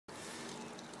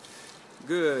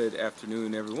Good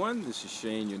afternoon, everyone. This is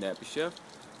Shane, your Nappy Chef.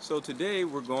 So today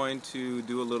we're going to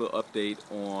do a little update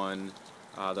on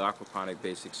the Aquaponic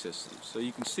Basics System. So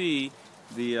you can see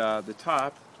the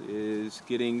top is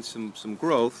getting some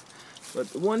growth, but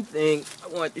the one thing I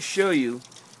want to show you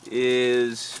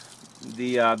is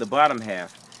the bottom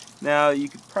half. Now you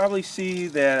could probably see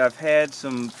that I've had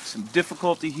some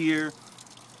difficulty here.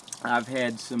 I've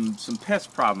had some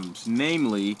pest problems,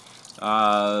 namely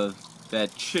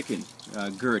that chicken,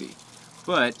 Girdie.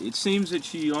 But it seems that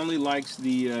she only likes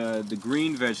the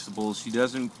green vegetables. She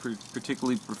doesn't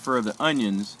particularly prefer the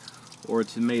onions or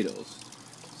tomatoes.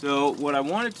 So what I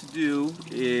wanted to do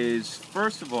is,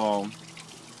 first of all,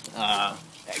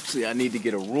 actually I need to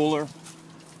get a ruler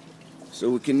so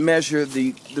we can measure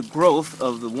the growth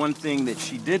of the one thing that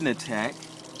she didn't attack.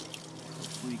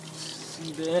 If we can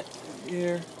see that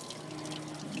here,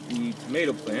 the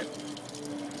tomato plant,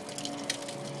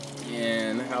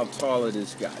 and how tall it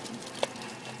has gotten.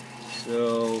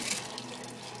 So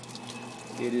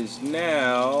it is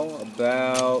now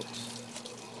about,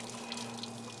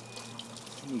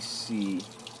 let me see,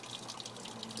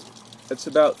 it's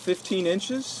about 15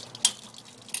 inches.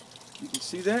 You can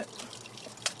see that.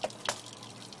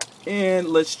 And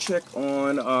let's check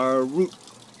on our root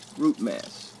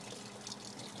mass.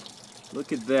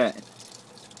 Look at that.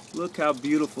 Look how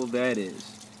beautiful that is.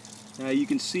 Now you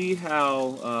can see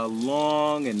how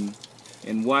long and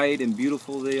white and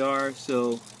beautiful they are.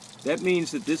 So that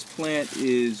means that this plant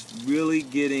is really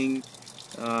getting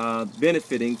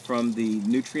benefiting from the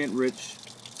nutrient-rich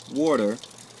water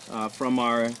from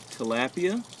our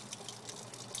tilapia,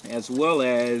 as well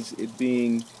as it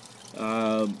being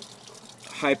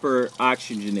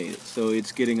hyper-oxygenated. So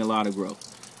it's getting a lot of growth.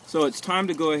 So it's time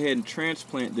to go ahead and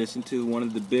transplant this into one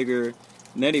of the bigger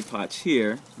neti pots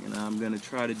here, and I'm going to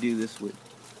try to do this with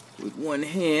one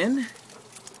hand.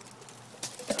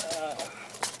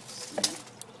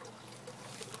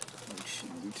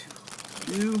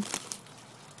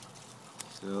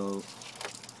 So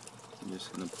I'm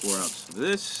just going to pour out some of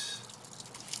this,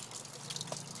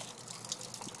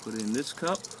 put it in this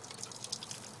cup,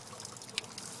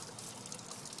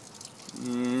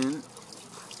 and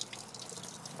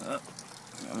how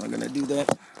am I going to do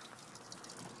that?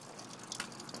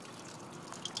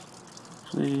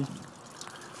 See,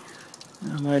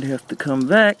 I might have to come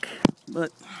back,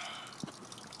 but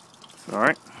it's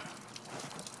alright.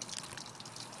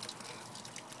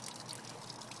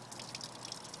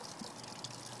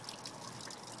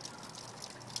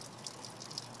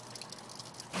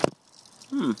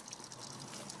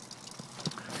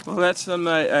 Well, that's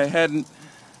something I hadn't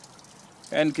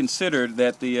considered,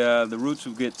 that the roots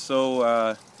would get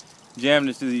so jammed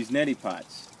into these neti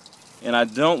pots, and I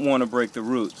don't want to break the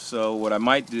roots. So what I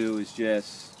might do is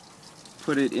just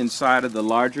put it inside of the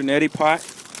larger neti pot,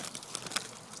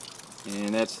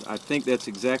 and I think that's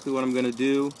exactly what I'm going to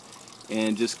do,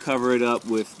 and just cover it up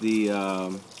with the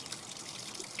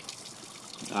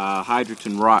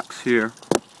hydrogen rocks here,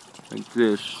 like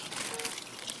this.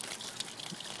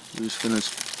 I'm just going to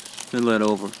spin that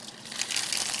over.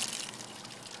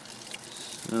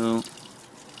 So,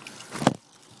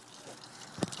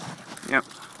 yep.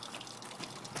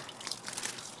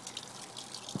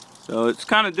 So it's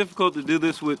kind of difficult to do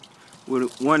this with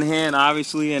one hand,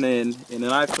 obviously, and an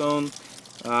iPhone.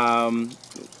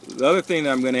 The other thing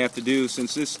that I'm going to have to do,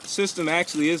 since this system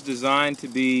actually is designed to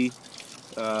be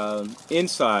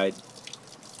inside,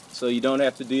 so you don't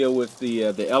have to deal with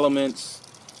the elements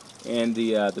and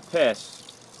the pests,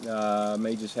 I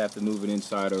may just have to move it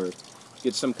inside or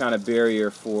get some kind of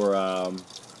barrier for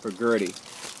Girdie.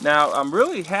 Now, I'm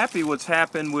really happy what's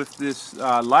happened with this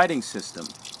lighting system.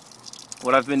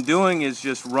 What I've been doing is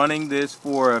just running this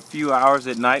for a few hours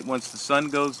at night once the sun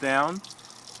goes down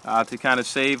to kind of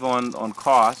save on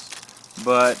cost.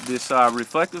 But this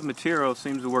reflective material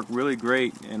seems to work really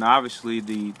great, and obviously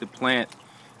the plant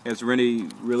has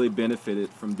really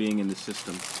benefited from being in the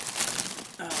system.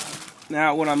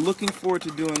 Now, what I'm looking forward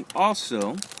to doing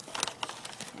also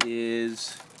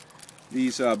is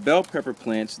these bell pepper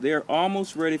plants. They're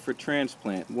almost ready for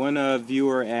transplant. One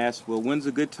viewer asked, well, when's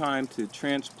a good time to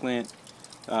transplant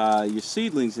your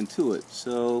seedlings into it?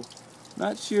 So,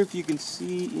 not sure if you can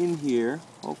see in here.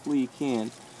 Hopefully you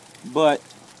can. But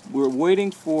we're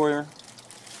waiting for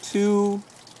 2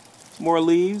 more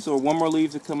leaves, or 1 more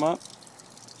leaf to come up.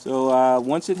 So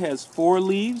once it has 4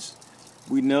 leaves,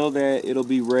 we know that it'll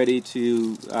be ready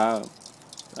to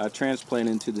transplant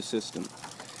into the system.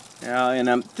 Now, and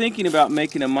I'm thinking about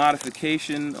making a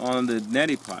modification on the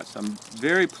neti pots. I'm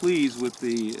very pleased with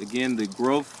the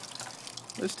growth.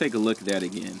 Let's take a look at that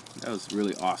again. That was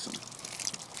really awesome.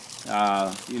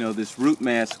 you know, this root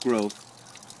mass growth.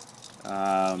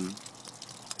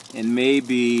 And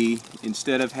maybe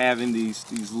instead of having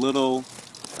these little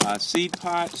seed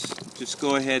pots, just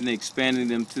go ahead and expanding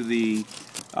them to the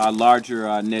larger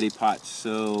neti pots,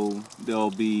 so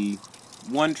there'll be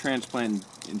one transplant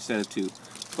instead of two.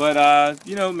 But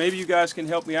you know, maybe you guys can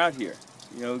help me out here.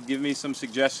 You know, give me some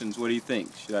suggestions. What do you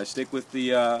think? Should I stick with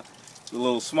the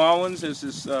little small ones as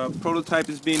this prototype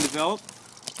is being developed,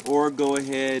 or go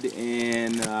ahead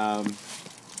and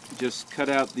just cut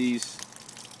out these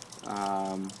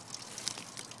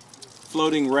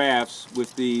floating rafts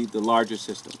with the larger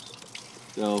systems?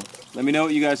 So let me know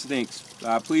what you guys think.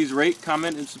 Please rate,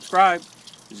 comment, and subscribe.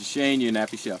 This is Shane, your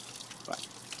Nappy Chef.